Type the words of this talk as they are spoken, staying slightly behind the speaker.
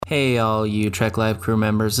Hey, all you Trek Live crew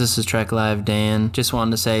members, this is Trek Live Dan. Just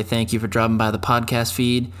wanted to say thank you for dropping by the podcast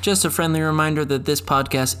feed. Just a friendly reminder that this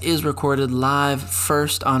podcast is recorded live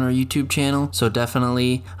first on our YouTube channel, so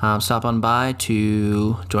definitely stop on by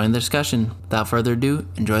to join the discussion. Without further ado,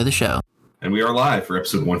 enjoy the show. And we are live for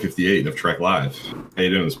episode 158 of Trek Live. How you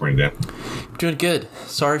doing this morning, Dan? Doing good.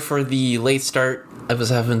 Sorry for the late start. I was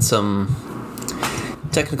having some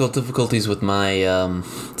technical difficulties with my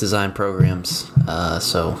design programs,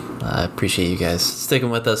 so I appreciate you guys sticking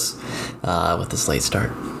with us with this late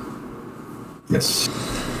start. Yes,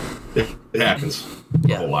 it happens.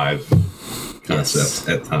 Yeah. Whole live concepts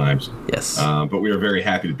at times. Yes. But we are very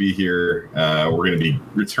happy to be here. We're going to be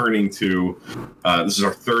returning to, this is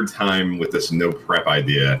our third time with this no prep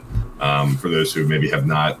idea. For those who maybe have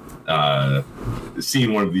not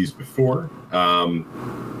seen one of these before,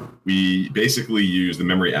 we basically use the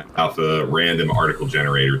Memory Alpha random article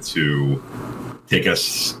generator to take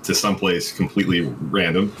us to someplace completely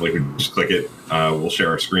random. Like, we just click it, we'll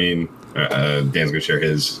share our screen, Dan's going to share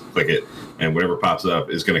his, click it, and whatever pops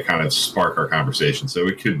up is going to kind of spark our conversation. So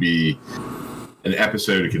it could be an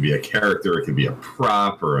episode, it could be a character, it could be a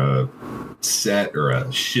prop or a set or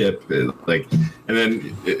a ship, and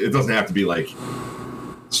then it doesn't have to be like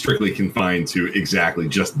strictly confined to exactly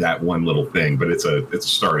just that one little thing, but it's a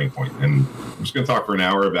starting point. And I'm just going to talk for an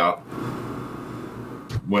hour about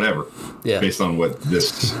whatever, based on what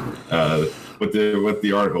this what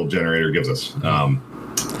the article generator gives us.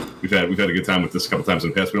 We've had a good time with this a couple times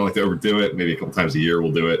in the past. We don't like to overdo it. Maybe a couple times a year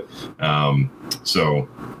we'll do it. So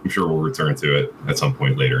I'm sure we'll return to it at some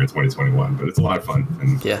point later in 2021. But it's a lot of fun,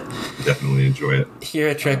 and definitely enjoy it. Here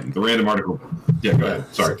at Trek, the random article. Yeah, go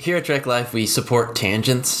ahead. Sorry. Here at Trek Life, we support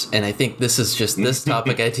tangents, and I think this is just this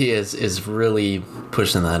topic idea is really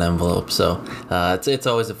pushing that envelope. So it's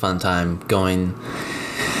always a fun time going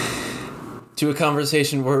to a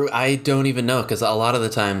conversation where I don't even know, because a lot of the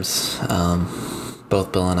times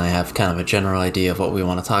both Bill and I have kind of a general idea of what we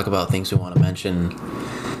want to talk about, things we want to mention.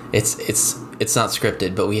 It's not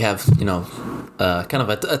scripted, but we have kind of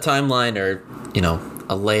a timeline or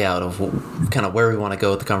a layout of kind of where we want to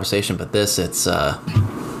go with the conversation. But this, it's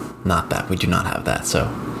not that. We do not have that. So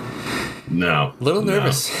no, a little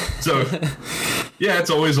nervous. So yeah, it's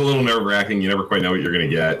always a little nerve-wracking. You never quite know what you're going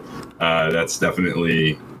to get. That's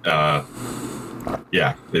definitely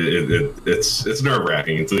it's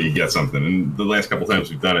nerve-wracking until you get something. And the last couple times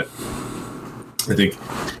we've done it, I think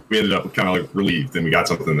we ended up kind of like relieved, and we got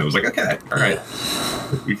something that was like, okay, all right,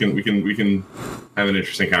 we can have an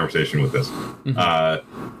interesting conversation with this.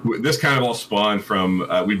 This kind of all spawned from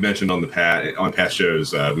we've mentioned on past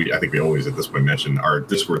shows. I think we always at this point mention our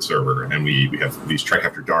Discord server, and we have these Trek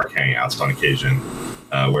After Dark hangouts on occasion,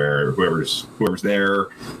 where whoever's there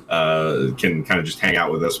can kind of just hang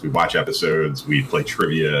out with us. We watch episodes, we play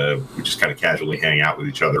trivia, we just kind of casually hang out with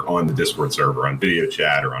each other on the Discord server, on video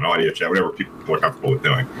chat or on audio chat, whatever people are comfortable with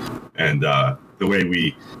doing. And the way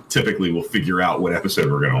we typically will figure out what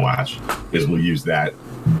episode we're going to watch is we'll use that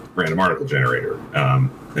random article generator,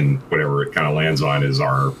 and whatever it kind of lands on is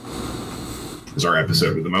our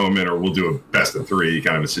episode of the moment, or we'll do a best of three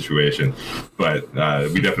kind of a situation. But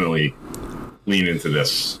we definitely lean into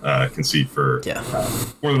this conceit for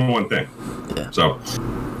more than one thing. Yeah. So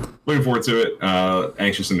looking forward to it.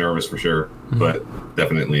 Anxious and nervous for sure, but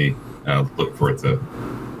definitely looking forward to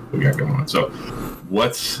what we got going on. So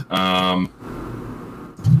what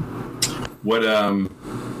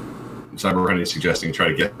Cyber Honey is suggesting, try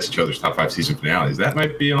to guess each other's top 5 season finales. That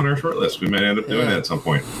might be on our short list. We might end up doing that at some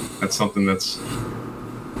point. That's something that's,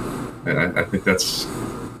 I think that's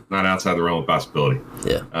not outside the realm of possibility.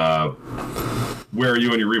 Yeah. Where are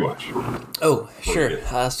you on your rewatch? Oh, sure.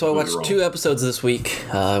 So I watched 2 episodes this week.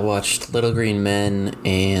 I watched Little Green Men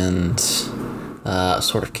and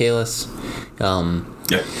Sword of Kahless.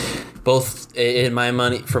 Both,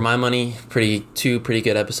 for my money, two pretty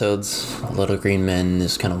good episodes. Little Green Men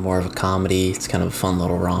is kind of more of a comedy. It's kind of a fun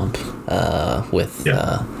little romp with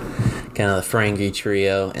kind of the Ferengi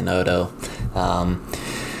trio and Odo.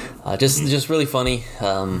 Just really funny.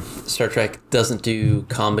 Star Trek doesn't do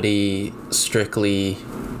comedy strictly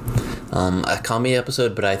a comedy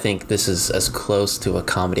episode, but I think this is as close to a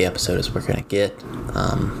comedy episode as we're gonna get.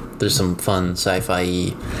 There's some fun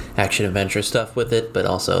sci-fi action adventure stuff with it, but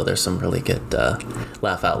also there's some really good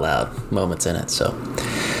laugh out loud moments in it. So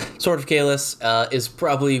Sword of Kahless is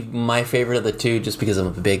probably my favorite of the 2, just because I'm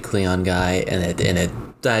a big Klingon guy, and it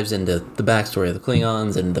dives into the backstory of the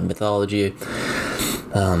Klingons and the mythology.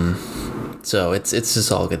 So it's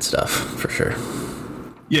just all good stuff for sure.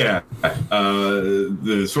 Yeah,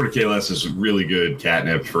 the Sword of Kahless is really good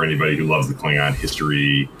catnip for anybody who loves the Klingon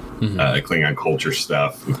history, Klingon culture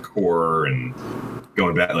stuff with Core and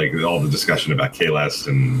going back, like all the discussion about Kahless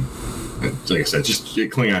and like I said, just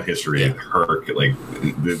Klingon history, Herc, like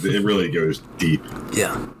it really goes deep.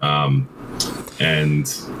 Yeah. And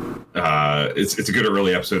it's a good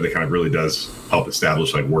early episode that kind of really does help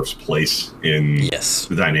establish like Worf's place in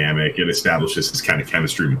the dynamic. It establishes his kind of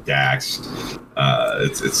chemistry with Dax.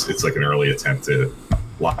 It's like an early attempt to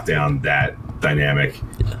lock down that dynamic.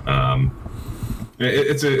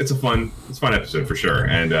 It's a fun episode for sure.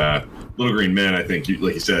 And Little Green Men, I think,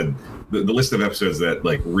 like you said, the list of episodes that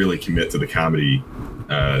like really commit to the comedy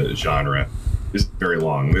genre is very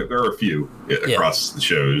long. There are a few across the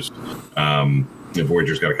shows.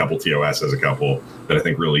 Voyager's got a couple, TOS has a couple that I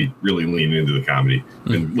think really lean into the comedy.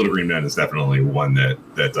 And Little Green Men is definitely one that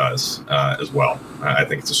does as well. I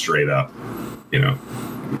think it's a straight up,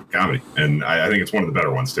 comedy, and I think it's one of the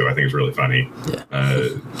better ones too. I think it's really funny.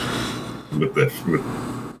 With a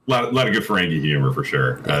lot of good Ferengi humor for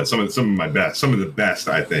sure. Some of the best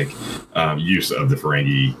I think use of the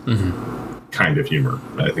Ferengi kind of humor.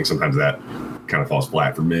 I think sometimes that kind of falls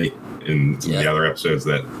flat for me in some of the other episodes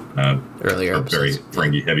that earlier are very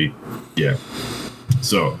Ferengi heavy. Yeah.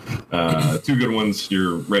 So 2 good ones.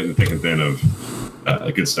 You're right in the thick and thin of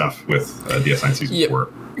good stuff with DS9 season 4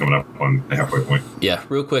 coming up on the halfway point. Yeah,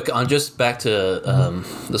 real quick on just back to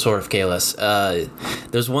the Sword of Kahless.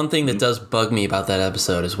 There's one thing that does bug me about that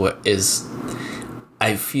episode is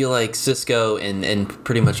I feel like Sisko and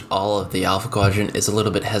pretty much all of the Alpha Quadrant is a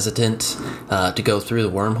little bit hesitant to go through the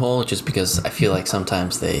wormhole, just because I feel like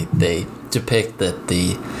sometimes they depict that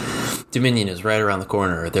the Dominion is right around the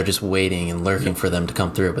corner, or they're just waiting and lurking for them to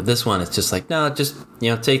come through. But this one, it's just like, no, just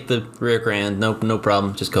take the rear grand, no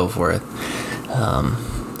problem, just go for it.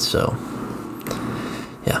 So,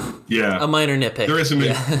 a minor nitpick. There is some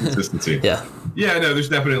inconsistency. Yeah, no, there's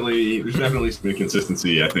definitely some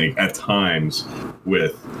inconsistency, I think, at times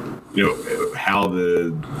with how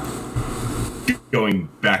the going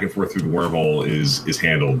back and forth through the wormhole is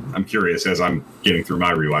handled. I'm curious as I'm getting through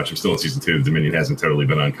my rewatch. I'm still in season 2. The Dominion hasn't totally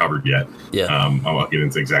been uncovered yet. I'll get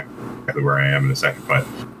into exactly where I am in a second. But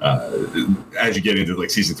as you get into like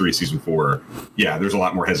season 3, season 4, there's a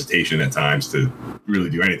lot more hesitation at times to really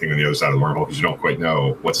do anything on the other side of the wormhole because you don't quite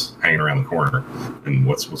know what's hanging around the corner and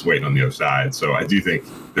what's waiting on the other side. So I do think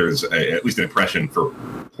there's at least an impression for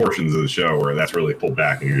portions of the show where that's really pulled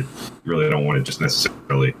back and you really don't want to just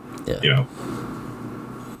necessarily,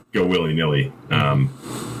 go willy-nilly.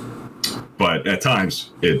 But at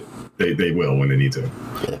times they will when they need to.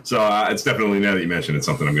 So it's definitely, now that you mentioned, it's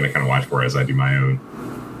something I'm going to kind of watch for as I do my own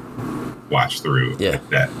watch through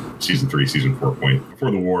that season 3, season 4 point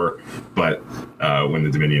before the war. But when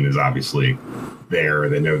the Dominion is obviously there,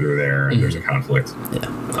 they know they're there, and there's a conflict.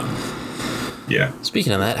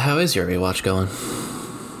 Speaking of that, how is your rewatch going?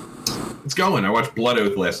 It's going. I watched Blood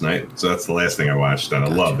Oath last night, so that's the last thing I watched, and I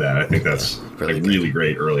love that. I think that's really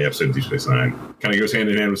great early episode of Deep Space Nine. Kind of goes hand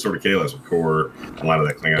in hand with Sword of Kahless, with Core, a lot of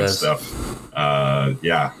that Klingon stuff. I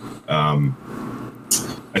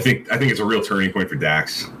think it's a real turning point for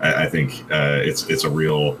Dax. I think it's a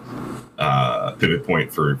real pivot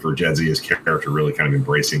point for Jedzia's character, really kind of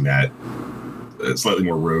embracing that slightly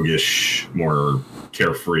more roguish, more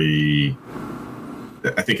carefree.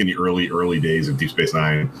 I think in the early days of Deep Space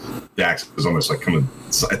Nine, Dax was almost like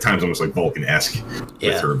at times almost like Vulcan-esque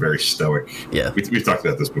with her very stoic. We've talked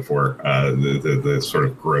about this before, the sort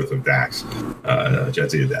of growth of Dax,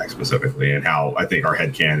 Jadzia Dax specifically, and how I think our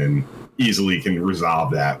headcanon easily can resolve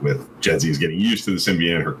that with Jadzia's getting used to the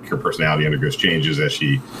symbiont. Her personality undergoes changes as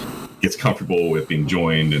she gets comfortable with being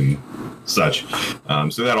joined and such.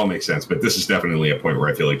 So that all makes sense. But this is definitely a point where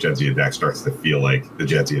I feel like Jadzia Dax starts to feel like the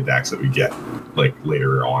Jadzia Dax that we get like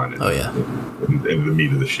later on in the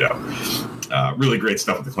meat of the show. Really great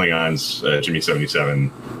stuff with the Klingons. Jimmy 77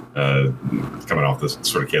 coming off this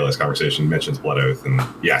sort of Kahless conversation mentions Blood Oath, and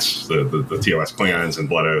yes, the TOS Klingons and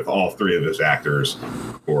Blood Oath, all 3 of those actors,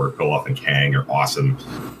 or Koloth and Kang, are awesome.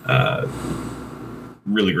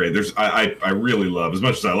 Really great. I really love, as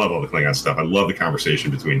much as I love all the Klingon stuff, I love the conversation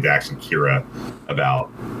between Dax and Kira about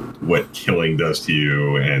what killing does to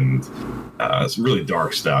you, and some really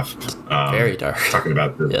dark stuff. Very dark. Talking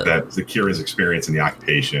about the Kira's experience in the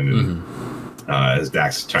occupation, and as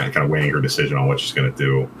Dax kind of weighing her decision on what she's going to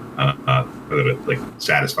do, whether to like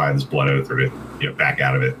satisfy this Blood Oath or to back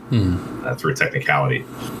out of it through a technicality.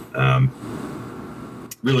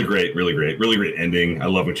 Really great ending. I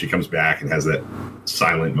love when she comes back and has that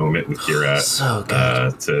silent moment with Kira. So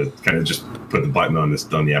good. To kind of just put the button on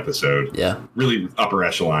the episode. Yeah. Really upper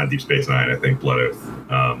echelon Deep Space Nine, I think, Blood Oath.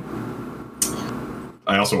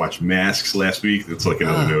 I also watched Masks last week. That's like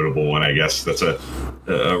another notable one, I guess. That's a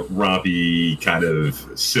rompy, kind of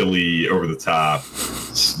silly, over the top.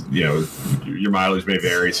 You know, your mileage may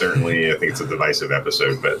vary, certainly. I think it's a divisive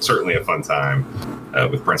episode, but certainly a fun time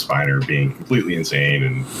with Brent Spiner being completely insane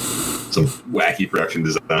and some wacky production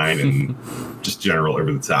design and just general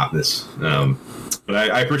over the topness.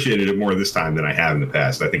 But I appreciated it more this time than I have in the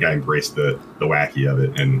past. I think I embraced the wacky of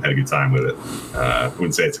it and had a good time with it. I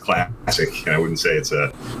wouldn't say it's a classic, and I wouldn't say it's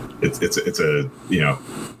a you know,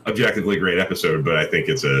 objectively great episode, but I think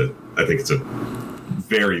it's a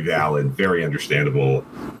very valid, very understandable,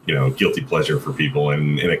 you know, guilty pleasure for people,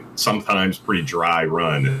 and in a sometimes pretty dry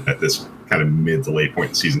run at this kind of mid to late point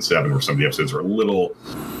in season 7, where some of the episodes are a little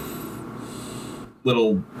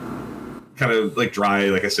kind of like dry,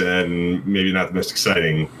 like I said, and maybe not the most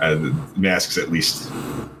exciting. Masks at least,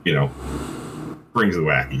 you know, brings the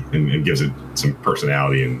wacky and gives it some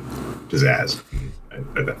personality and pizzazz.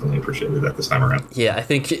 I definitely appreciated that this time around. Yeah, I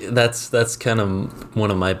think that's kind of one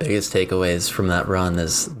of my biggest takeaways from that run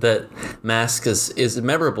is that Mask is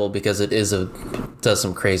memorable because it does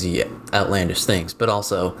some crazy outlandish things, but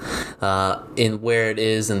also in where it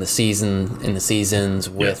is in the seasons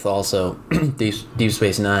with also Deep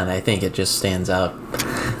Space Nine, I think it just stands out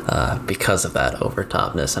because of that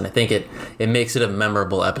overtopness, and I think it makes it a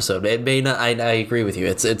memorable episode. It may not. I agree with you.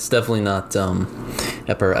 It's definitely not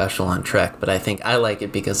upper echelon Trek, but I think I like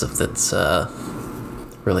it because of its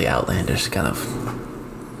really outlandish kind of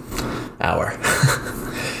hour.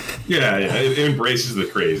 Yeah, it embraces the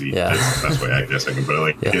crazy. Yeah. That's the best way I guess I can put it.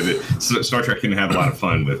 Like, Star Trek can have a lot of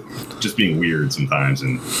fun with just being weird sometimes,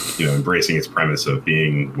 and you know, embracing its premise of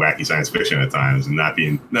being wacky science fiction at times, and not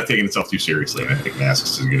taking itself too seriously. And I think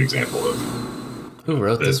Masks is a good example of who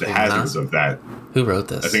wrote this. The hazards of that. Who wrote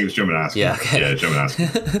this? I think it was Joe Menosky. Yeah, okay. Yeah, Joe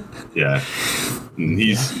Menosky. Yeah. And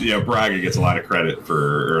he's, you know, Braga gets a lot of credit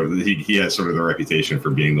for, or he has sort of the reputation for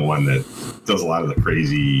being the one that does a lot of the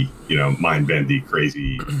crazy, you know, mind-bendy,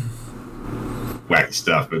 crazy, wacky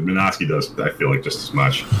stuff. But Menosky does, I feel like, just as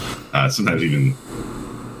much. Sometimes even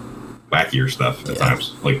wackier stuff at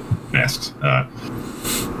times, like Masks.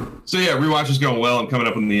 So yeah, rewatch is going well. I'm coming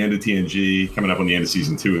up on the end of TNG, coming up on the end of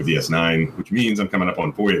season 2 of DS9, which means I'm coming up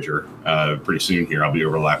on Voyager pretty soon here. I'll be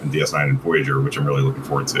overlapping DS9 and Voyager, which I'm really looking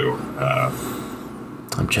forward to.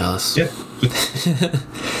 I'm jealous. Yeah.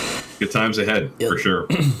 Good times ahead, for sure.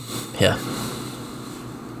 Yeah.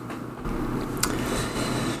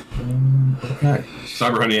 Okay.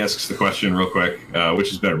 Cyber Honey asks the question real quick,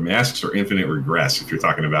 which is better, Masks or Infinite Regress? If you're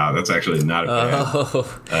talking about, that's actually not a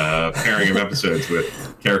bad pairing of episodes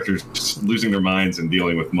with characters just losing their minds and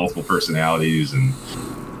dealing with multiple personalities and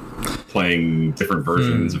playing different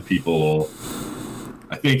versions of people.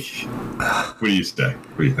 I think. What do you say?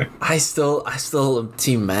 What do you think? I still am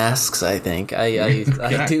Team Masks. I think I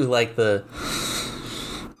do like the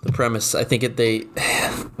premise. I think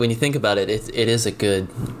when you think about it, it is a good,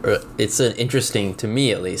 it's an interesting, to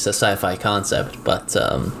me at least, a sci-fi concept. But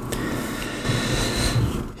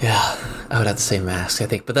yeah, I would have to say Masks, I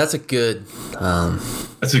think. But that's a good.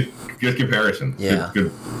 That's a good comparison. Yeah.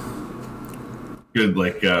 Good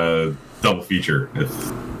like double feature if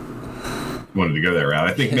you wanted to go that route.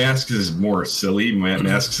 I think Masks is more silly.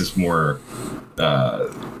 Masks is more. I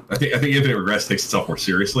think Infinite Regress takes itself more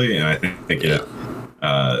seriously, and I think it.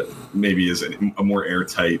 Maybe is a more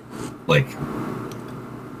airtight, like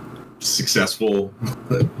successful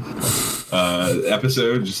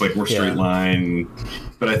episode, just like more straight line.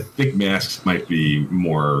 But I think Masks might be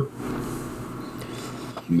more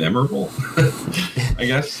memorable, I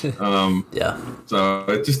guess. So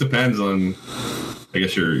it just depends on, I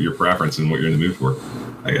guess, your preference and what you're in the mood for,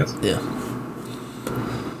 I guess. Yeah.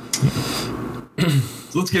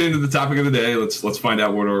 So let's get into the topic of the day. Let's find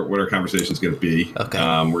out what our conversation is going to be. Okay.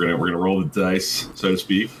 We're gonna roll the dice, so to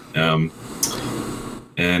speak. And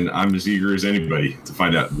I'm as eager as anybody to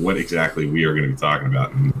find out what exactly we are going to be talking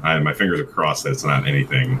about. And my fingers are crossed that it's not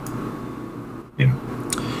anything, you know,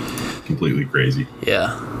 completely crazy.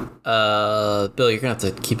 Yeah. Bill, you're gonna have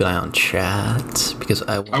to keep an eye on chat because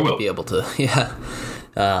I won't be able to. Yeah.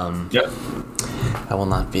 Yep. I will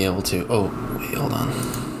not be able to. Oh, wait, hold on.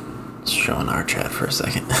 Showing our chat for a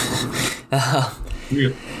second.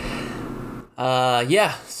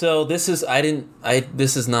 Yeah, so this is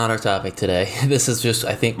this is not our topic today. This is just,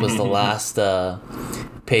 I think, was the last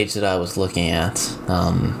page that I was looking at,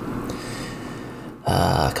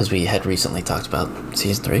 because we had recently talked about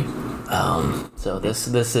season 3. So this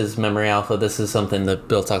is Memory Alpha. This is something that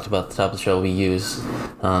Bill talked about at the top of the show. We use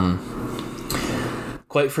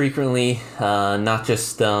quite frequently, not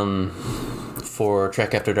just for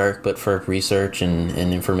Trek After Dark, but for research and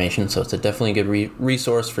information. So it's a definitely good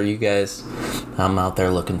resource for you guys out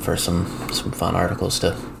there looking for some fun articles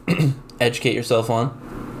to educate yourself on.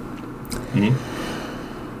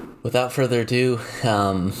 Mm-hmm. Without further ado,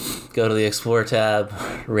 go to the Explore tab,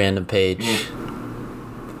 random page.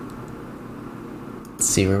 Let's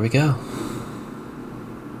see where we go.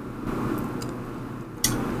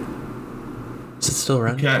 Is it still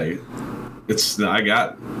running? Okay. I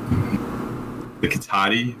got the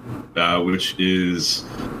Katati, which is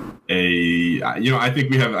I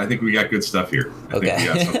think we got good stuff here. I think we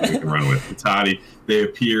got something we can run with. Katati, they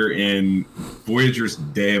appear in Voyager's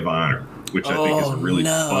Day of Honor, which I think is a really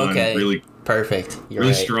fun, really perfect,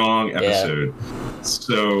 really strong episode. Yeah.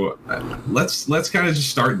 So let's kind of just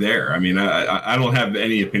start there. I mean, I don't have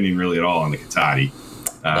any opinion really at all on the Katati,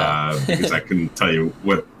 because I couldn't tell you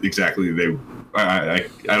what exactly they. I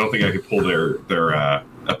don't think I could pull their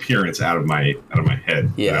appearance out of my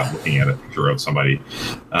head without looking at a picture of somebody.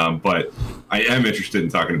 But I am interested in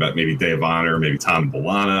talking about maybe Day of Honor, maybe Tom and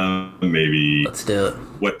B'Elanna, maybe let's do it.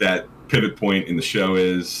 What that pivot point in the show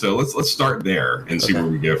is. So let's start there and see where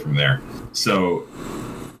we go from there. So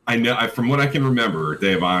I know from what I can remember,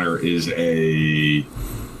 Day of Honor is I'm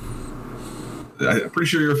pretty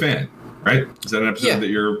sure you're a fan, right? Is that an episode that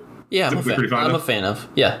you're typically pretty fond of? I'm a fan of.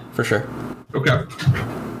 Yeah, for sure. Okay.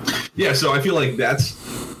 Yeah, so I feel like that's,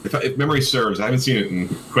 if memory serves, I haven't seen it in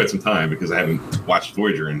quite some time because I haven't watched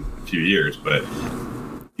Voyager in a few years, but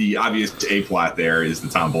the obvious A plot there is the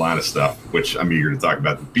Tom B'Elanna stuff, which I'm eager to talk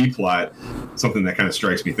about. The B plot, something that kind of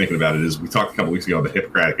strikes me thinking about it, is we talked a couple weeks ago about the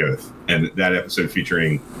Hippocratic Oath, and that episode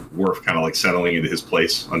featuring Worf kind of like settling into his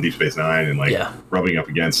place on Deep Space Nine and rubbing up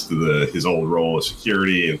against his old role of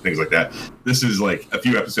security and things like that. This is like a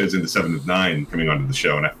few episodes into 7 of 9 coming onto the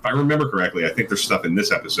show, and if I remember correctly, I think there's stuff in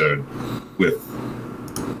this episode with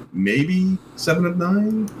maybe 7 of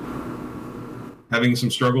 9 having some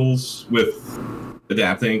struggles with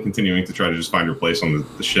adapting, continuing to try to just find her place on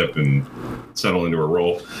the ship and settle into her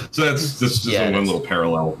role. So that's just one little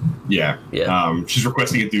parallel. Yeah. She's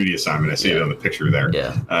requesting a duty assignment. I see it on the picture there.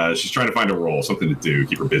 Yeah. She's trying to find a role, something to do,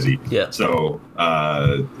 keep her busy. Yeah. So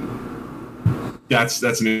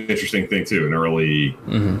that's an interesting thing too. An early,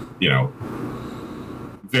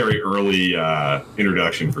 very early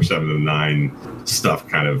introduction for 7 of 9 stuff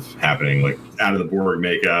kind of happening, like out of the Borg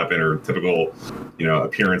makeup and her typical,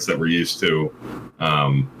 appearance that we're used to.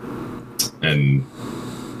 And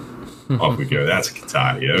off we go. That's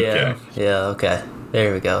Katati. Okay. Yeah, okay.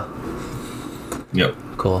 There we go. Yep.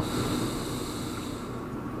 Cool.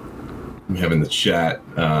 We have in the chat,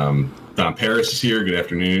 Don Paris is here. Good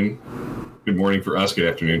afternoon. Good morning for us. Good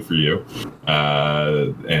afternoon for you.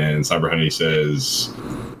 And Cyber Honey says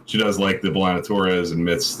she does like the B'Elanna Torres,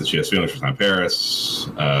 admits that she has feelings for Tom Paris.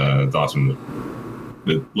 Dawson,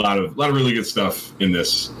 a lot of really good stuff in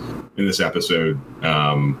this episode.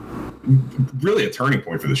 Really a turning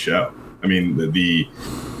point for the show. I mean, the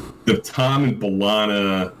Tom and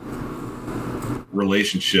B'Elanna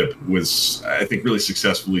relationship was, I think, really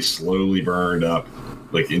successfully slowly burned up,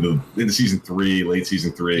 like into season 3, late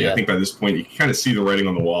season 3. I think by this point you can kind of see the writing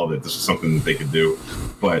on the wall that this is something that they could do.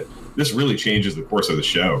 But this really changes the course of the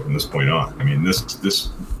show from this point on. I mean, this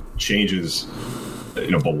changes,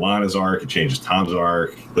 B'Elanna's arc. It changes Tom's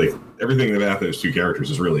arc. Like everything about those two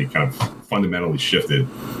characters is really kind of fundamentally shifted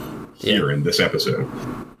here in this episode,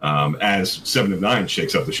 as 7 of 9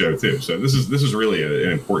 shakes up the show too. So this is really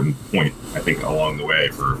an important point, I think, along the way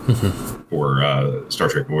for Star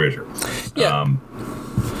Trek Voyager.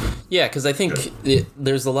 Yeah, because I think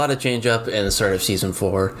there's a lot of change up in the start of season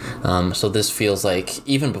 4. So this feels like,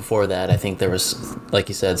 even before that, I think there was, like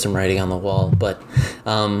you said, some writing on the wall. But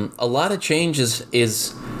a lot of change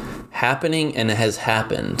is happening and has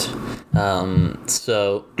happened.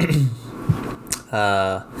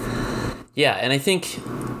 Yeah, and I think,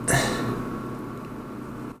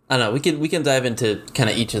 I don't know, we can dive into kind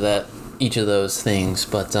of each of those things,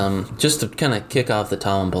 but just to kind of kick off the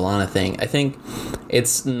Tom and B'Elanna thing, I think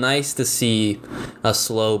it's nice to see a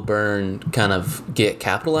slow burn kind of get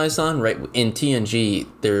capitalized on. Right in TNG,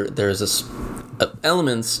 there's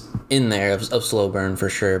elements in there of slow burn for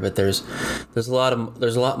sure, but there's a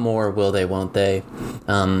lot more will they, won't they,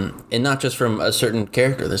 and not just from a certain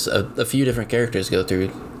character. There's a few different characters go through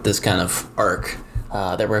this kind of arc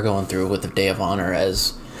that we're going through with the Day of Honor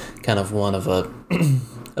as kind of one of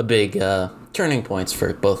a big turning points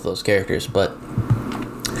for both of those characters. But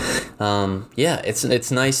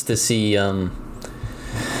it's nice to see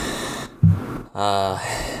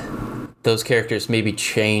those characters maybe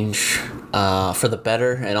change for the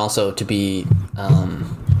better, and also to be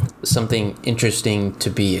something interesting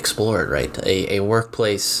to be explored, right? A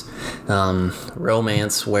workplace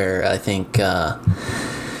romance where I think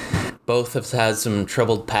both have had some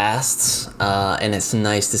troubled pasts, and it's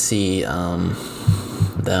nice to see them,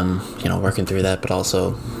 working through that, but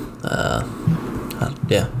also,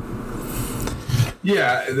 yeah.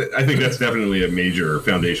 Yeah, I think that's definitely a major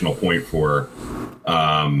foundational point for,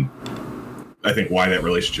 I think, why that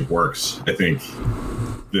relationship works. I think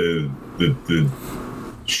the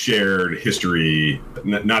shared history,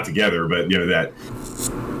 not together, but that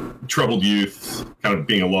troubled youth, kind of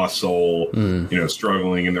being a lost soul,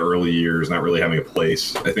 struggling in the early years, not really having a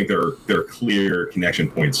place. I think there are clear connection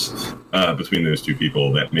points between those two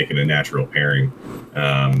people that make it a natural pairing.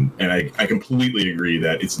 And I completely agree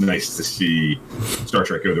that it's nice to see Star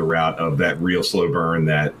Trek go the route of that real slow burn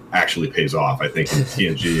that actually pays off. I think in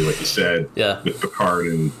TNG, like you said, with Picard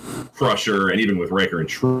and Crusher, and even with Riker and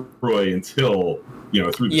Troy, until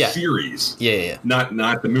through the series. Not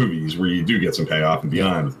the movies, where you do get some payoff and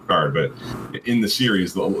beyond with Picard, but in the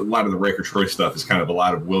series, a lot of the Riker Troy stuff is kind of a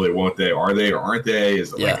lot of will they, won't they, are they or aren't they?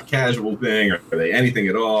 Is it like a casual thing? Are they anything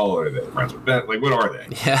at all? Or are they friends with Ben? Like, what are they?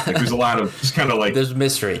 Yeah. Like, there's a lot of just kind of like there's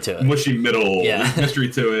mystery to it, mushy middle. There's mystery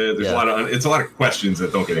to it. There's a lot of questions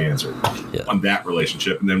that don't get answered on that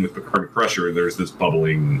relationship. And then with Picard and Crusher, there's this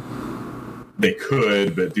bubbling. They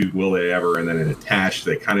could, but will they ever? And then in Attached,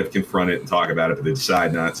 they kind of confront it and talk about it, but they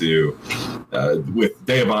decide not to. With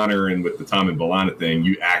Day of Honor and with the Tom and B'Elanna thing,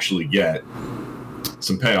 you actually get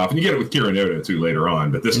some payoff, and you get it with Kira Noda too later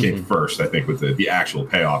on. But this came first, I think, with the actual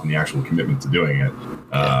payoff and the actual commitment to doing it.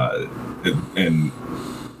 And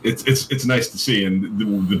it's nice to see. And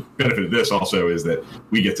the benefit of this also is that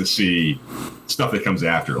we get to see stuff that comes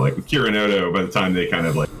after. Like with Kira Noda, by the time they kind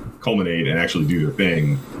of like culminate and actually do their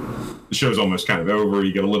thing, the show's almost kind of over.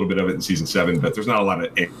 You get a little bit of it in season 7, but there's not a lot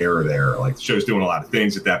of air there. Like, the show's doing a lot of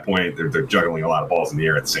things at that point. They're juggling a lot of balls in the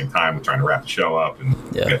air at the same time with trying to wrap the show up, and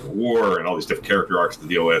get the war and all these different character arcs to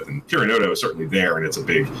deal with. And Kira Noda is certainly there, and it's a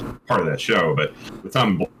big part of that show. But with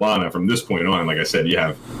Tom and B'Elanna, from this point on, like I said, you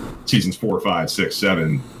have seasons 4, 5, 6,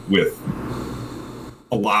 7 with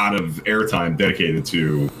a lot of airtime dedicated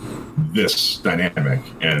to this dynamic,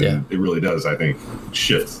 and it really does, I think,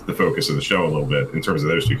 shift the focus of the show a little bit in terms of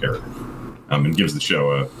those two characters, and gives the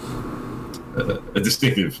show a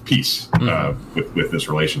distinctive piece with this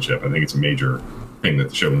relationship. I think it's a major thing that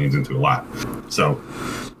the show leans into a lot. So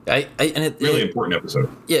really important episode.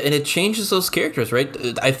 Yeah, and it changes those characters, right?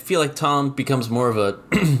 I feel like Tom becomes more of a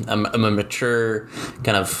mature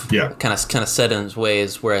kind of set in his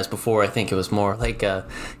ways, whereas before I think it was more like a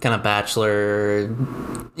kind of bachelor,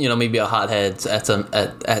 maybe a hothead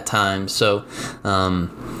at times. So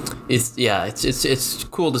it's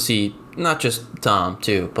cool to see not just Tom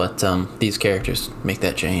too, but these characters make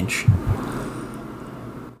that change.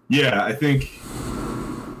 Yeah, I think.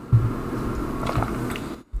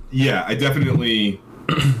 Yeah, I definitely.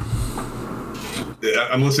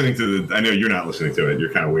 I'm listening to I know you're not listening to it.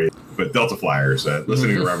 You're kind of waiting, but Delta Flyers,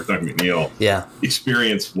 listening to Robert Duncan McNeil,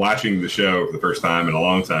 experience watching the show for the first time in a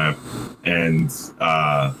long time, and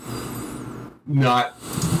not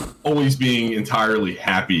always being entirely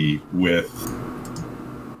happy with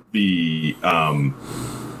the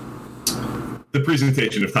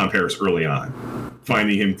presentation of Tom Paris early on,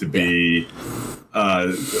 finding him to be. A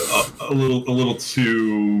little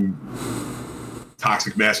too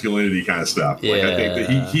toxic masculinity kind of stuff. Like, I think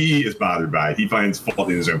that he is bothered by it. He finds fault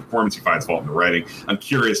in his own performance. He finds fault in the writing. I'm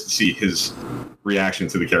curious to see his reaction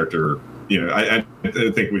to the character. I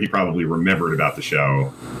think what he probably remembered about the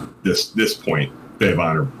show, this point, Day of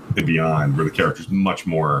Honor and beyond, where the character's much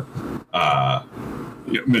more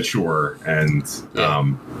mature and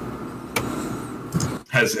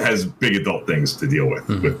has big adult things to deal with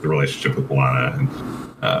the relationship with B'Elanna.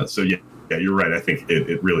 And so you're right. I think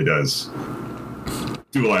it really does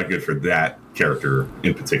do a lot of good for that character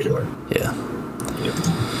in particular.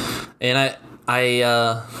 And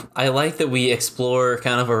I like that we explore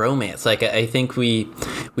kind of a romance. Like, I think we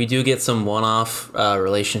do get some one-off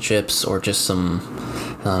relationships, or just some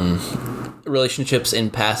relationships in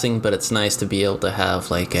passing, but it's nice to be able to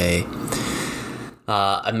have like a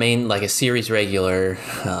series regular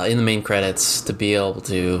in the main credits, to be able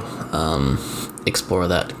to explore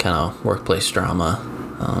that kind of workplace drama.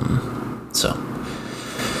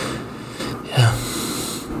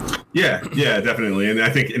 Yeah, definitely. And I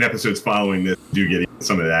think in episodes following this, do get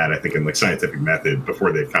some of that. I think in like Scientific Method,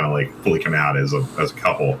 before they've kind of like fully come out as a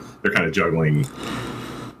couple, they're kind of juggling.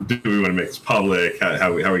 Do we want to make this public? How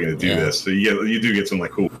are we going to do this? So you do get some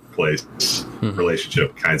like cool place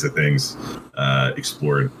relationship kinds of things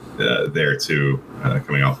explored there too,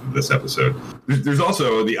 coming off of this episode. There's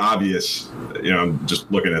also the obvious,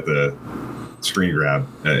 just looking at the screen grab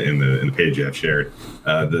in the page you have shared,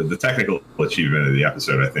 the technical achievement of the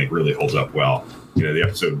episode, I think, really holds up well. The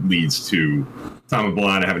episode leads to Tom and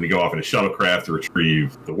B'Elanna having to go off in a shuttlecraft to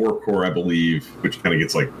retrieve the warp core, I believe, which kind of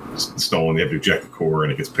gets stolen. They have to eject the core,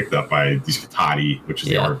 and it gets picked up by these Katati, which is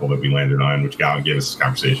the article that we landed on, which Gowan gave us this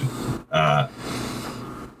conversation.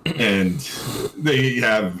 And they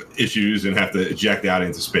have issues and have to eject out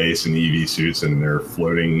into space in the EV suits, and they're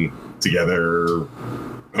floating together,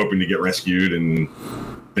 hoping to get rescued, and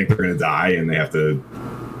think they're going to die, and they have to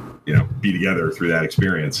be together through that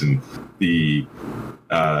experience. And the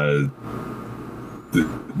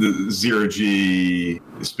zero-G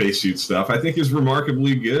spacesuit stuff, I think, is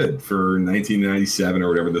remarkably good for 1997 or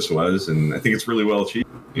whatever this was, and I think it's really well achieved.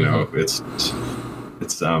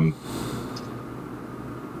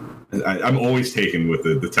 I'm always taken with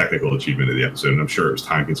the technical achievement of the episode, and I'm sure it was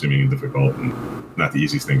time-consuming and difficult and not the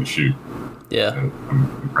easiest thing to shoot. Yeah, and I'm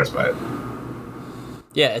impressed by it.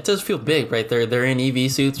 Yeah, it does feel big, right? They're in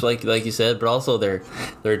EV suits, like you said, but also they're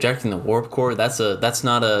ejecting the warp core. That's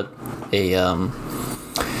not a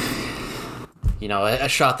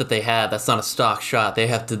shot that they had. That's not a stock shot. They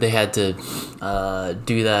had to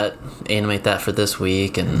do that, animate that for this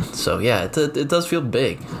week, and so yeah, it does feel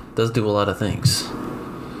big. It does do a lot of things.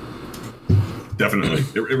 Definitely,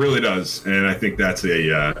 it really does, and I think that's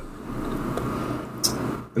a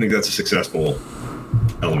successful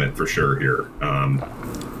element for sure here.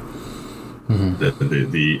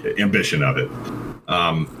 The ambition of it.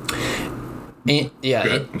 I'm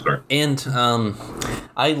sorry. And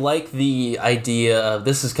I like the idea of,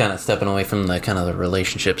 this is kind of stepping away from the kind of the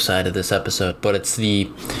relationship side of this episode, but it's the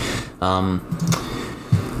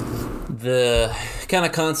kind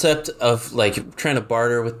of concept of trying to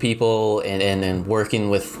barter with people and working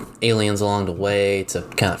with aliens along the way to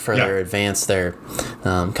kind of further advance their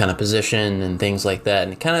kind of position and things like that.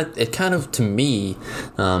 And it kind of to me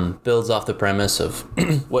builds off the premise of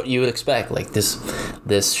what you would expect.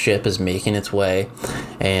 This ship is making its way,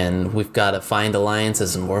 and we've got to find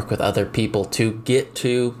alliances and work with other people to get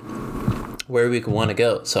to where we want to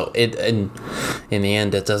go. So in the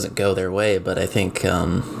end, it doesn't go their way, but I think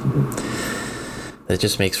it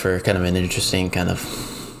just makes for kind of an interesting kind of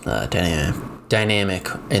dynamic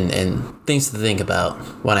and things to think about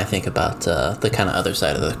when I think about the kind of other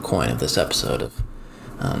side of the coin of this episode of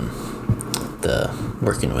the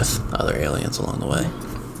working with other aliens along the way.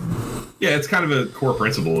 Yeah, it's kind of a core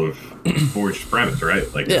principle of Voyager's premise, right?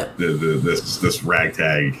 This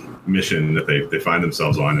ragtag mission that they find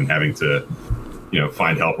themselves on, and having to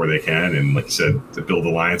find help where they can, and like you said, to build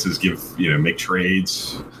alliances, make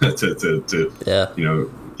trades to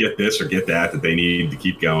get this or get that they need to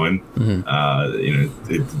keep going.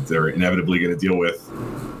 Mm-hmm. They're inevitably going to deal with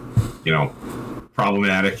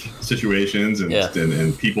problematic situations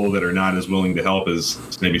and people that are not as willing to help as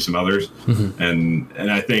maybe some others. Mm-hmm.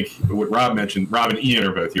 And I think what Rob mentioned, Rob and Ian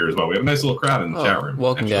are both here as well. We have a nice little crowd in the chat room.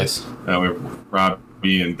 Welcome, guys. We have Rob,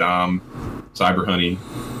 Ian, Dom, Cyber Honey,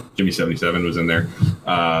 Jimmy77 was in there.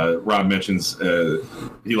 Rob mentions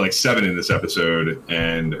he likes Seven in this episode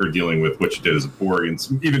and her dealing with what she did as a Borg.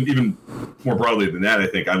 And even more broadly than that, I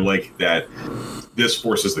think I like that this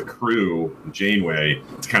forces the crew, Janeway,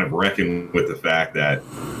 to kind of reckon with the fact that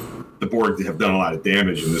the Borg have done a lot of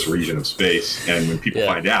damage in this region of space. And when people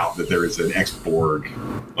find out that there is an ex-Borg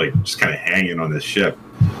just kind of hanging on this ship,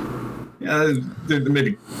 there may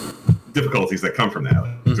be difficulties that come from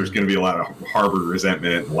that. There's going to be a lot of harbored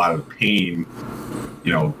resentment, a lot of pain,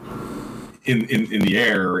 in the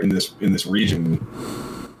air in this region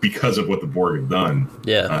because of what the Borg have done.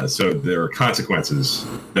 Yeah. So there are consequences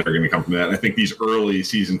that are going to come from that. And I think these early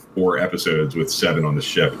season 4 episodes with Seven on the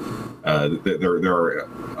ship, there are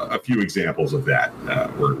a few examples of that,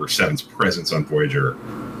 where Seven's presence on Voyager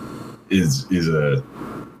is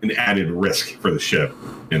an added risk for the ship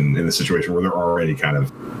in the situation where they're already kind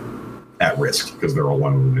of at risk because they're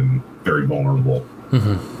alone and very vulnerable.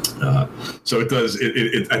 Mm-hmm. So it does.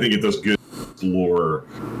 I think it does good to explore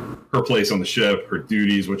her place on the ship, her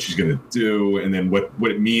duties, what she's going to do, and then what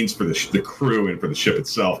it means for the crew and for the ship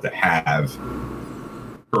itself to have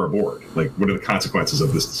her aboard. What are the consequences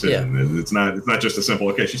of this decision? Yeah. It's not just a simple,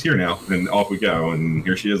 okay, she's here now and off we go and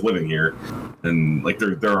here she is living here, and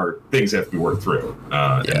there are things that have to be worked through.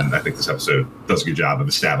 And I think this episode does a good job of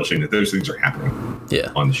establishing that those things are happening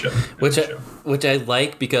on the ship. Which I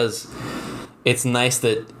like, because it's nice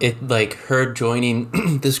that it her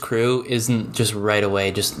joining this crew isn't just right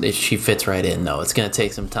away, she fits right in. No, it's going to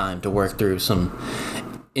take some time to work through some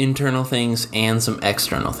internal things and some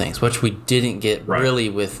external things, which we didn't get really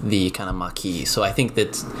with the kind of Maquis. So I think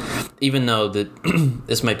that even though that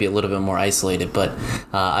this might be a little bit more isolated, but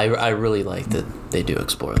I really like that they do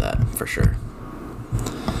explore that for sure.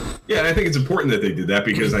 Yeah, and I think it's important that they did that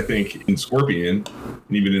because I think in Scorpion,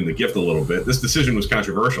 and even in The Gift a little bit, this decision was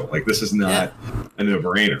controversial. Like, this is not a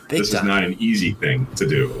no-brainer. This is not an easy thing to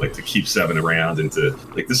do. Like, to keep Seven around and to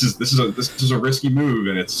like this is a risky move,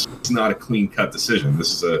 and it's not a clean-cut decision.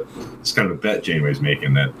 This is kind of a bet Janeway's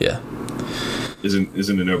making that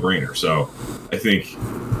isn't a no-brainer. So I think,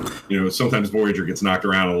 sometimes Voyager gets knocked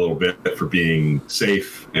around a little bit for being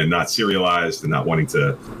safe and not serialized and not wanting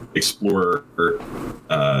to explore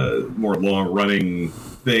more long-running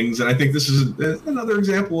things. And I think this is another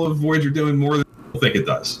example of Voyager doing more than people think it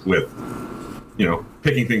does with,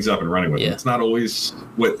 picking things up and running with them. It's not always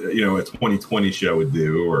what, a 2020 show would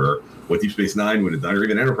do or what Deep Space Nine would have done or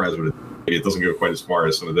even Enterprise would have done. It doesn't go quite as far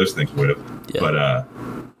as some of those things would have. Yeah.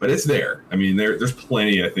 But it's there. I mean, there's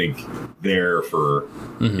plenty, I think, there for,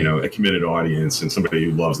 a committed audience and somebody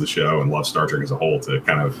who loves the show and loves Star Trek as a whole to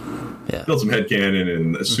kind of build some headcanon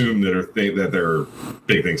and assume that there are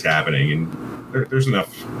big things happening. And there's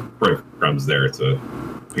enough breadcrumbs there to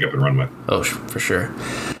pick up and run with. Oh, for sure.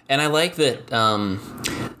 And I like that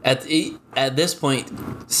at this point,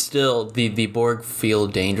 still, the Borg feel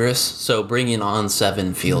dangerous. So bringing on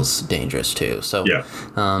Seven feels dangerous, too. So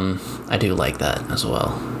I do like that as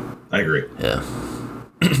well. I agree. Yeah.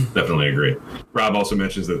 Definitely agree. Rob also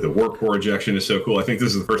mentions that the warp core ejection is so cool. I think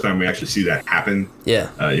this is the first time we actually see that happen.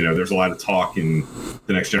 Yeah. There's a lot of talk in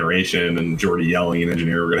The Next Generation and Geordi yelling and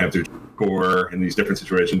Engineer, we're going to have to core in these different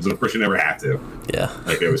situations. And of course, you never have to. Yeah.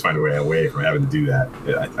 Like, they always find a way away from having to do that.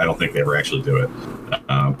 I don't think they ever actually do it.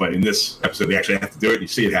 But in this episode, they actually have to do it. And you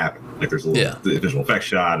see it happen. Like, there's a little visual effects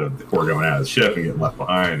shot of the core going out of the ship and getting left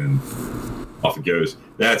behind, and off it goes.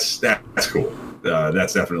 That's cool.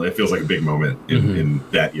 That's definitely, it feels like a big moment in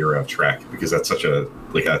that era of Trek, because that's such a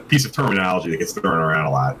piece of terminology that gets thrown around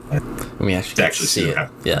a lot. And we actually see it,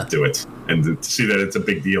 do it, and to see that it's a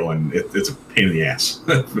big deal and it's a pain in the ass.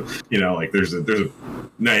 There's a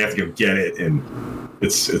now you have to go get it, and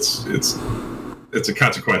it's a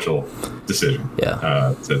consequential decision.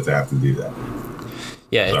 To have to do that.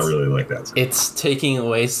 Yeah, so I really like that. It's taking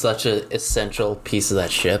away such an essential piece of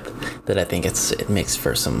that ship that I think it makes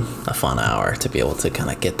for a fun hour to be able to kind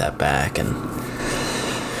of get that back and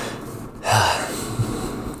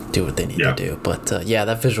do what they need to do. But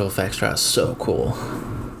that visual effects shot is so cool.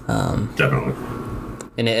 Definitely.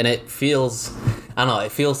 And it feels, I don't know,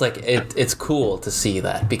 it feels like it's cool to see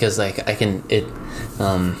that, because like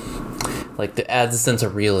like, it adds a sense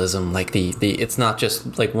of realism. Like the it's not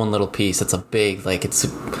just like one little piece. It's a big, like, it's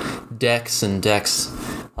decks and decks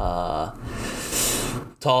tall.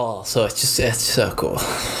 So it's so cool.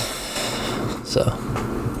 So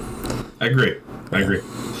I agree.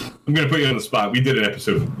 I'm going to put you on the spot. We did an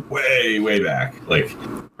episode way back, like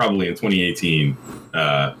probably in 2018,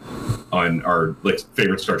 on our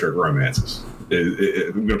favorite Star Trek romances.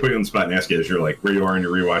 I'm going to put you on the spot and ask you, as you're like where you are in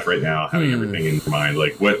your rewatch right now, having everything in your mind,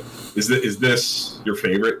 like what is this your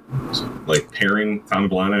favorite pairing, Tom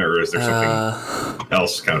and B'Elanna, or is there something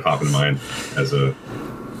else kind of popping to mind as a?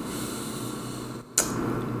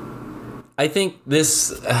 I think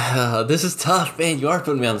this is tough, man. You are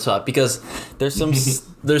putting me on the spot, because there's some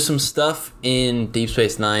stuff in Deep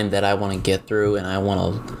Space Nine that I want to get through and I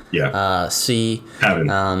want to see.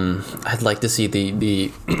 I'd like to see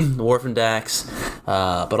the Worf and Dax,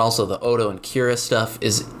 but also the Odo and Kira stuff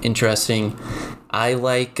is interesting. I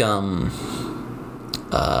like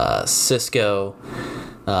Sisko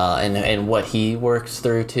and what he works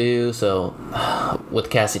through too. So with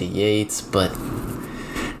Cassidy Yates, but.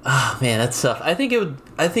 Oh man, that's tough. I think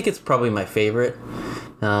it's probably my favorite.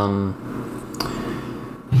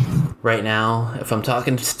 Right now, if I'm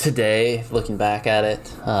talking today, looking back at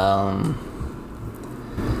it.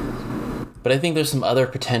 But I think there's some other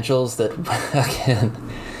potentials that, again,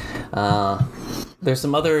 there's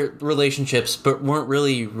some other relationships, but weren't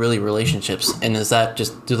really relationships. And is that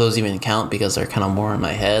just, do those even count because they're kind of more in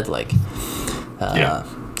my head?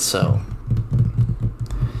 So.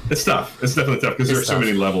 It's tough. It's definitely tough because there are so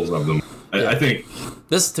many levels of them. I think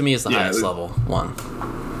this to me is the highest level one.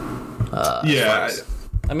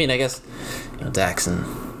 I mean, I guess Dax and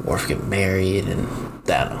Worf get married, and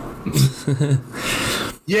that.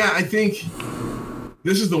 I think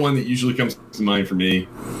this is the one that usually comes to mind for me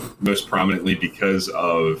most prominently because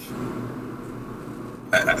of.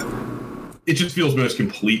 It just feels most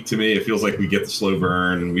complete to me. It feels like we get the slow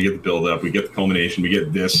burn, we get the build up, we get the culmination, we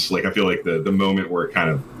get this. Like, I feel like the moment where it kind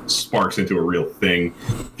of sparks into a real thing,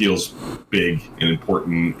 feels big and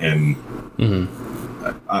important, and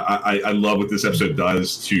I love what this episode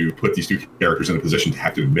does to put these two characters in a position to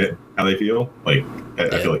have to admit how they feel. Like,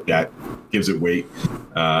 I feel like that gives it weight.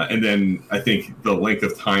 And then I think the length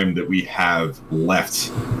of time that we have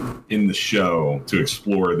left in the show to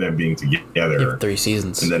explore them being together. 3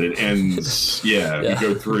 seasons. And then it ends, we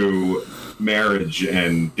go through marriage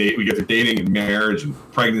and we go through dating and marriage and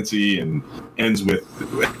pregnancy, and ends with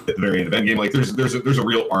at the very end of Endgame. Like there's a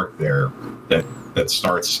real arc there that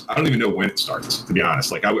starts. I don't even know when it starts, to be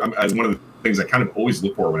honest. Like I one of the things I kind of always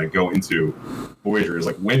look for when I go into Voyager is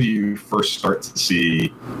like, when do you first start to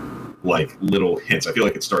see like little hints? I feel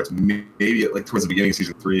like it starts maybe at like towards the beginning of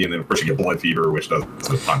season 3, and then of course you get Blood Fever, which does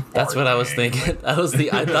a ton. That's what I was thinking. I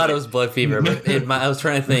thought it was Blood Fever, but I was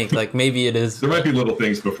trying to think like maybe it is. There might be little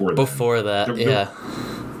things before that.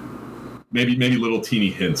 Maybe little teeny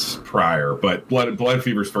hints prior, but Blood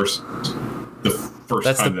Fever's the first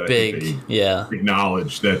That's time the that big, I think they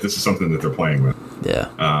acknowledge that this is something that they're playing with. Yeah.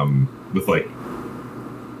 With like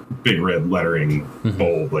big red lettering,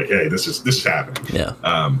 bold, like, hey, this is happening. Yeah.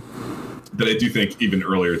 But I do think even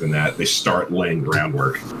earlier than that, they start laying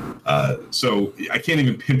groundwork. So I can't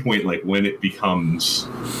even pinpoint like when it becomes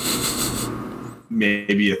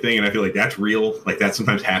maybe a thing, and I feel like that's real. Like that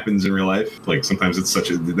sometimes happens in real life. Like sometimes it's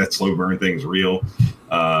that slow burn thing is real.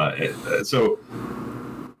 So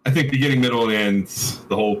I think beginning, middle, and end,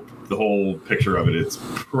 the whole picture of it, it's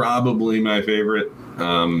probably my favorite.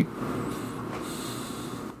 And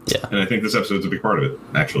I think this episode's a big part of it,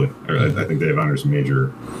 actually. I think Dave Einer's a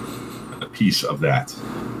major piece of that.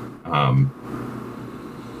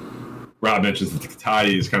 Rob mentions that the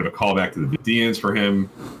Katati is kind of a callback to the Vidians for him.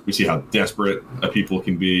 We see how desperate people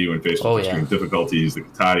can be when faced with extreme difficulties. The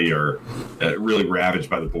Katati are really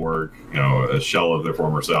ravaged by the Borg, a shell of their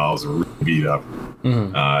former selves, really beat up.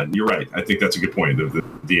 You're right. I think that's a good point. The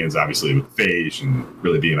Vidians, obviously, with phage and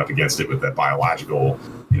really being up against it with that biological,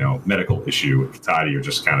 medical issue. Katati are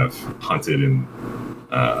just kind of hunted and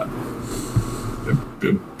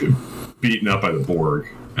beaten up by the Borg.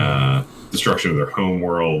 Destruction of their home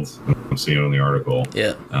world. I'm seeing on the article.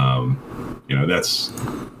 Yeah. That's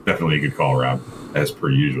definitely a good call, Rob, as per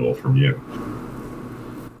usual from you.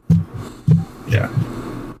 Yeah.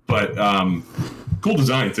 But cool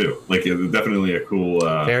design too. Like definitely a cool.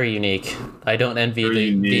 Very unique. I don't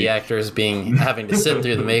envy the actors having to sit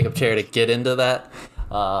through the makeup chair to get into that.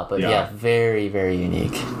 But very, very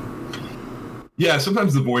unique. Yeah,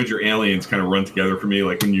 sometimes the Voyager aliens kind of run together for me.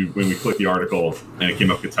 Like when we clicked the article and it came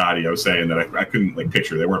up Katati, I was saying that I couldn't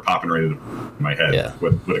picture. They weren't popping right into my head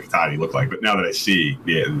what a Katati looked like. But now that I see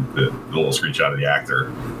the little screenshot of the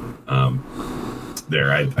actor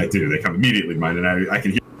there, I do. They come immediately to mind, and I can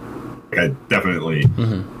hear. I definitely,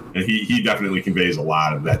 and he definitely conveys a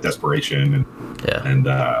lot of that desperation and kind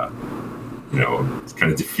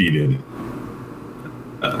of defeated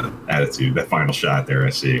attitude. That final shot there, I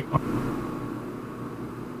see.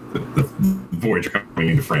 The Voyager coming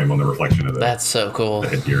into frame on the reflection of that's so cool. The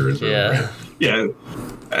headgear is I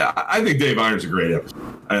think Dave Einer's a great episode.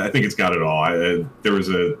 I think it's got it all. There was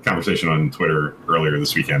a conversation on Twitter earlier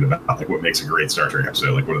this weekend about like what makes a great Star Trek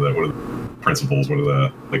episode. Like what are the principles? What are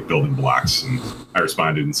the like building blocks? And I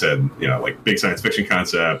responded and said, like big science fiction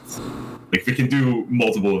concept. Like if it can do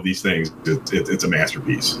multiple of these things, it's a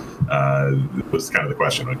masterpiece. Was kind of the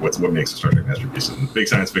question, like what makes a Star Trek masterpiece? And big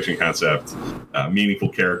science fiction concept, meaningful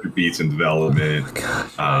character beats and development,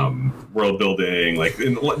 world building. Like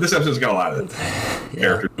this episode's got a lot of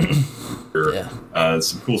character.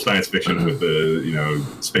 Some cool science fiction with the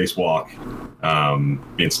spacewalk,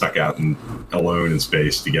 being stuck out and alone in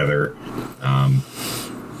space together.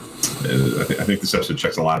 I think this episode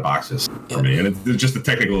checks a lot of boxes for me, and just the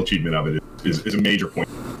technical achievement of it is a major point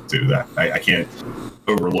to that. I can't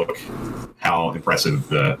overlook how impressive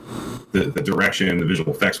the direction, the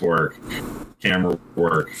visual effects work, camera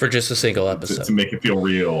work for just a single episode to make it feel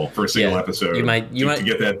real for a single episode. You might to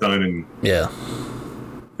get that done in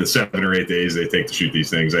the 7 or 8 days they take to shoot these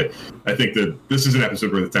things. I think that this is an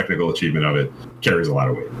episode where the technical achievement of it carries a lot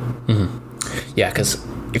of weight. Yeah, because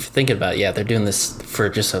if you're thinking about it, they're doing this for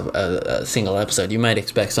just a single episode. You might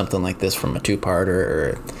expect something like this from a 2-parter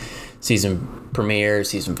or season premiere,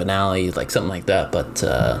 season finale, like something like that. But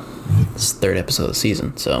it's the 3rd episode of the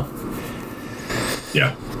season, so.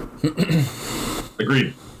 Yeah.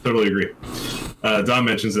 Agreed. Totally agree. Dom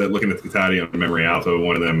mentions that looking at the Katati on Memory Alpha,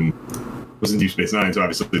 one of them was in Deep Space Nine, so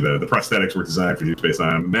obviously the prosthetics were designed for Deep Space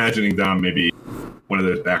Nine. I'm imagining Dom maybe one of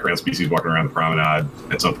those background species walking around the promenade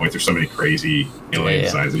at some point. There's so many crazy alien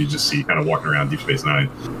designs that you just see kind of walking around Deep Space Nine.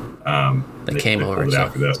 That came over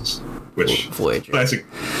out for this. which Voyager. classic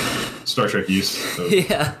Star Trek use of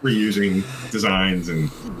Yeah. reusing designs and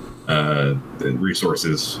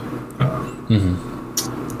resources.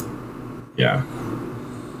 Yeah.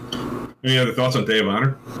 Any other thoughts on Day of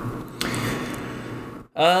Honor?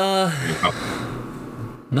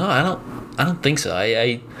 No, I don't think so.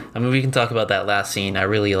 I mean, we can talk about that last scene. I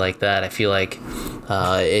really like that. I feel like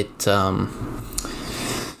it.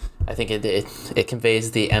 I think it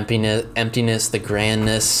conveys the emptiness, the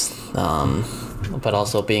grandness, but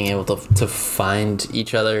also being able to find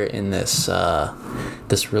each other in this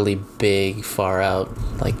this really big, far out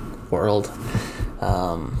like world.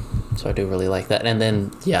 So I do really like that. And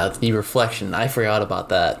then the reflection. I forgot about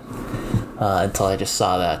that until I just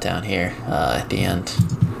saw that down here at the end.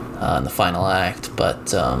 In the final act, but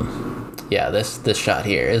this shot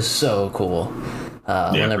here is so cool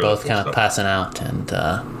when they're really both cool kind of stuff. passing out, and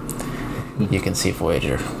you can see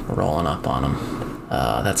Voyager rolling up on them.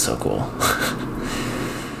 That's so cool.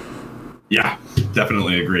 Yeah,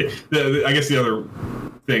 definitely agree. I guess the other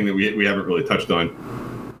thing that we haven't really touched on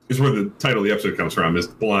is where the title of the episode comes from. Is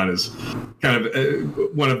B'Elanna is kind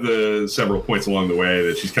of one of the several points along the way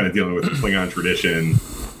that she's kind of dealing with the Klingon tradition.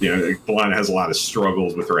 B'Elanna has a lot of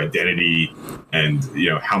struggles with her identity and,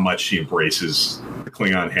 how much she embraces the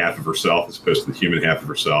Klingon half of herself as opposed to the human half of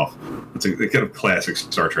herself. It's a kind of classic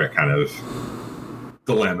Star Trek kind of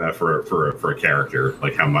dilemma for a character,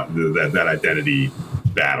 like how much that identity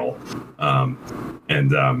battle. I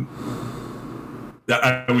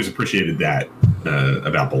always appreciated that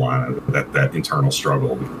about B'Elanna, that internal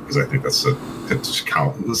struggle, because I think that's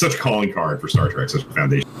such a calling card for Star Trek, such a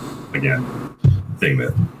foundation, again, thing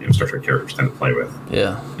that Star Trek characters tend to play with.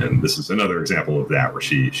 Yeah. And this is another example of that, where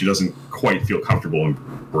she doesn't quite feel comfortable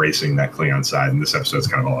embracing that Klingon side, and this episode's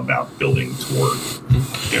kind of all about building toward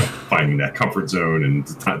finding that comfort zone and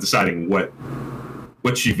deciding what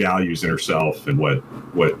she values in herself and what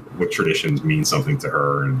traditions mean something to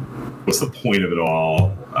her and what's the point of it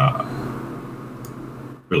all.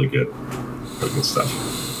 Really good stuff.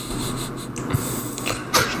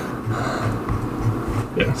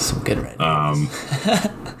 Yeah. Some good writing.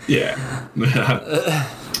 Yeah.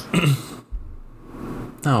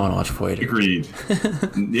 I want to watch Voyager. Agreed.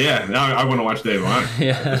 Yeah, now I want to watch Day of Honor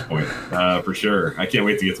at this point, for sure. I can't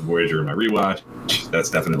wait to get to Voyager in my rewatch. That's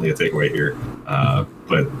definitely a takeaway here.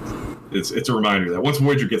 But it's a reminder that once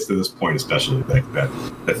Voyager gets to this point, especially that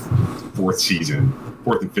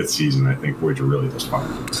fourth and fifth season, I think Voyager really does fire.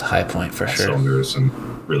 It's a high point for sure. Cylinders and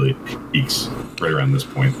really peaks right around this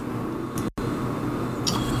point.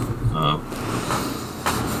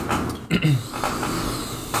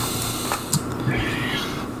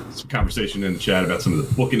 Some conversation in the chat about some of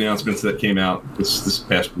the book announcements that came out this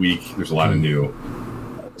past week. There's a lot of new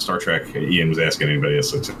Star Trek. Ian was asking anybody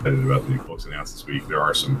else excited about the new books announced this week. There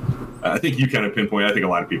are some. I think you kind of pinpoint. I think a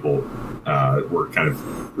lot of people were kind of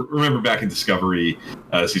remember back in Discovery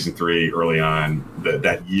season 3 early on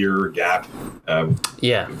that year gap.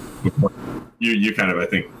 You kind of, I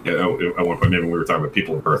think, at one point maybe when we were talking about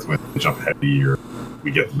People of Earth, when they jump ahead of the year,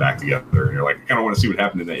 we get them back together, and you're like, I kind of want to see what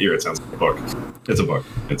happened in that year. It sounds like a book. It's a book.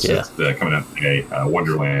 It's coming out today.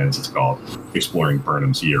 Wonderlands. It's called Exploring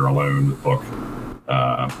Burnham's Year Alone. The book.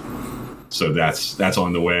 So that's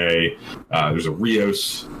on the way. There's a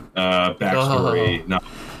Rios backstory not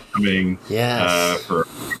coming for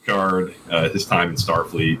Picard, his time in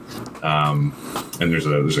Starfleet, and there's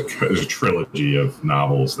a trilogy of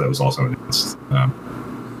novels that was also announced,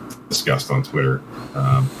 discussed on Twitter.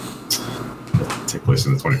 That take place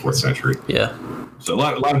in the 24th century. Yeah. So a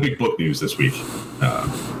lot of big book news this week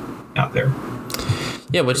out there.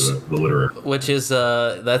 Yeah, which the literary, which is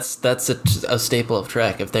that's a staple of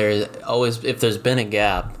Trek. If there's been a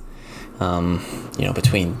gap,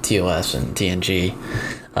 between TOS and TNG,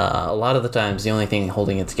 a lot of the times the only thing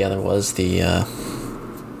holding it together was the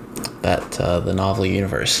novel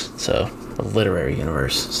universe, so the literary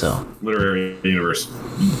universe. So literary universe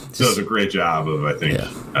does a great job of, I think,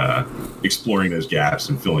 exploring those gaps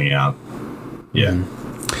and filling out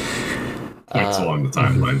points along the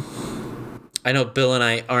timeline. I know Bill and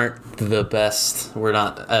I aren't the best. We're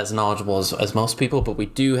not as knowledgeable as most people, but we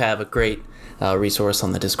do have a great resource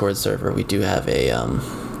on the Discord server. We do have a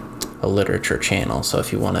literature channel, so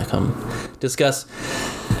if you want to come discuss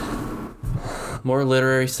more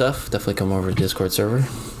literary stuff, definitely come over to the Discord server.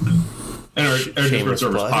 And our Discord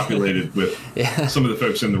server is populated with some of the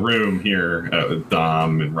folks in the room here.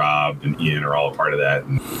 Dom and Rob and Ian are all a part of that.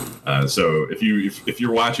 And, so if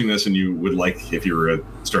you're watching this and you would like, if you're a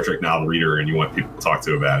Star Trek novel reader and you want people to talk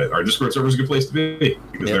to about it, our Discord server is a good place to be,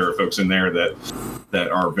 because there are folks in there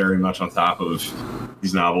that are very much on top of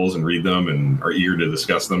these novels and read them and are eager to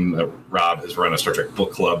discuss them. Rob has run a Star Trek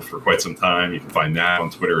book club for quite some time. You can find that on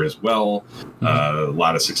Twitter as well. A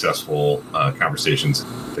lot of successful conversations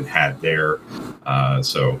been had there.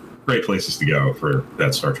 So great places to go for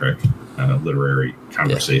that Star Trek literary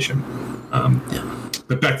conversation.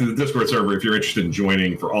 But back to the Discord server, if you're interested in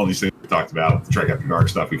joining for all these things we talked about, the Trek After Dark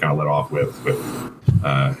stuff we kind of let off with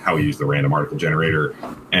how we use the random article generator,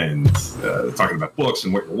 and talking about books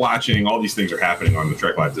and what you're watching, all these things are happening on the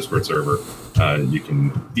Trek Live Discord server. You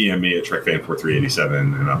can DM me at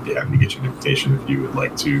TrekFan4387, and I'll be happy to get you an invitation if you would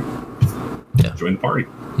like to join the party.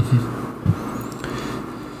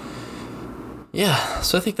 Yeah,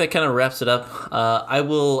 so I think that kind of wraps it up. I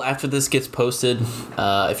will, after this gets posted,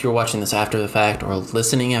 if you're watching this after the fact or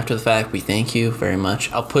listening after the fact, we thank you very much.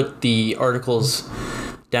 I'll put the articles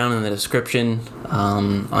down in the description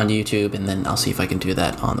on YouTube, and then I'll see if I can do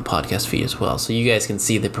that on the podcast feed as well, so you guys can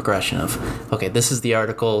see the progression of, okay, this is the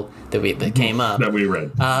article that came up. That we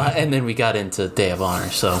read. And then we got into Day of Honor,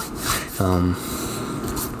 so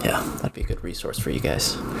yeah, that'd be a good resource for you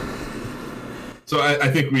guys. So I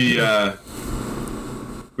think we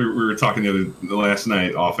were talking the last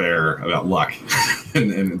night off air about luck,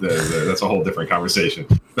 and that's a whole different conversation.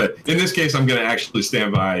 But in this case, I'm going to actually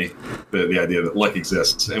stand by the idea that luck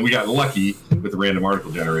exists, and we got lucky with the random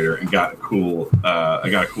article generator and got a cool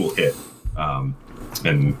hit,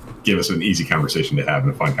 and gave us an easy conversation to have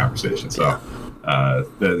and a fun conversation. So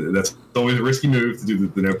that's always a risky move to do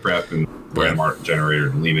the no prep and random article generator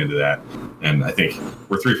and lean into that. And I think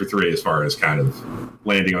we're 3 for 3 as far as kind of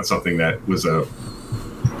landing on something that was an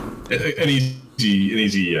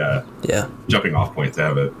easy jumping off point to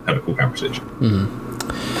have a cool conversation. Mm-hmm.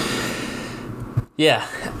 Yeah,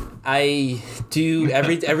 I do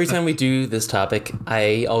every time we do this topic,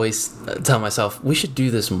 I always tell myself we should do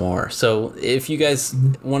this more. So if you guys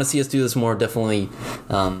want to see us do this more, definitely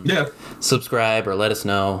subscribe or let us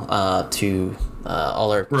know to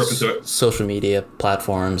all our social media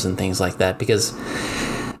platforms and things like that, because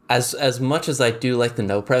as much as I do like the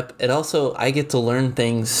no prep, it also, I get to learn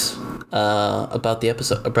things about the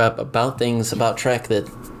episode, about things about Trek that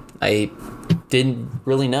I didn't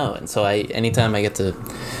really know. And so anytime I get to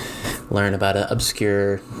learn about an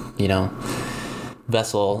obscure,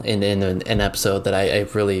 vessel in an episode that I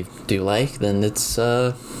really do like, then it's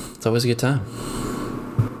always a good time.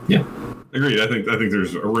 Yeah, agreed. I think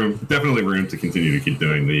there's definitely room to continue to keep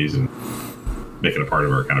doing these and make it a part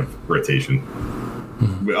of our kind of rotation.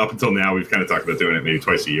 Mm-hmm. Up until now, we've kind of talked about doing it maybe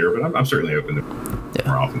twice a year, but I'm certainly open to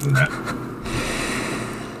more often than that.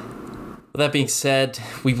 With that being said,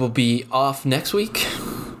 we will be off next week.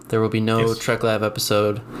 There will be no Trek Live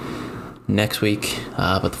episode next week,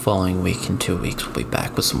 but the following week, in 2 weeks, we'll be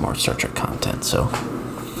back with some more Star Trek content. So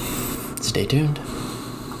stay tuned.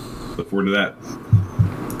 Look forward to that.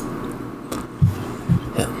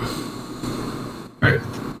 Yeah. All right.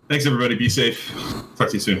 Thanks, everybody. Be safe. Talk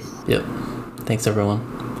to you soon. Yep. Thanks,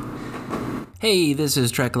 everyone. Hey, this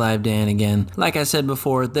is Trek Live Dan again. Like I said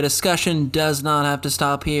before, the discussion does not have to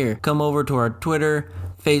stop here. Come over to our Twitter,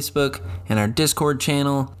 Facebook, and our Discord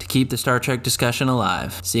channel to keep the Star Trek discussion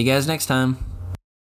alive. See you guys next time.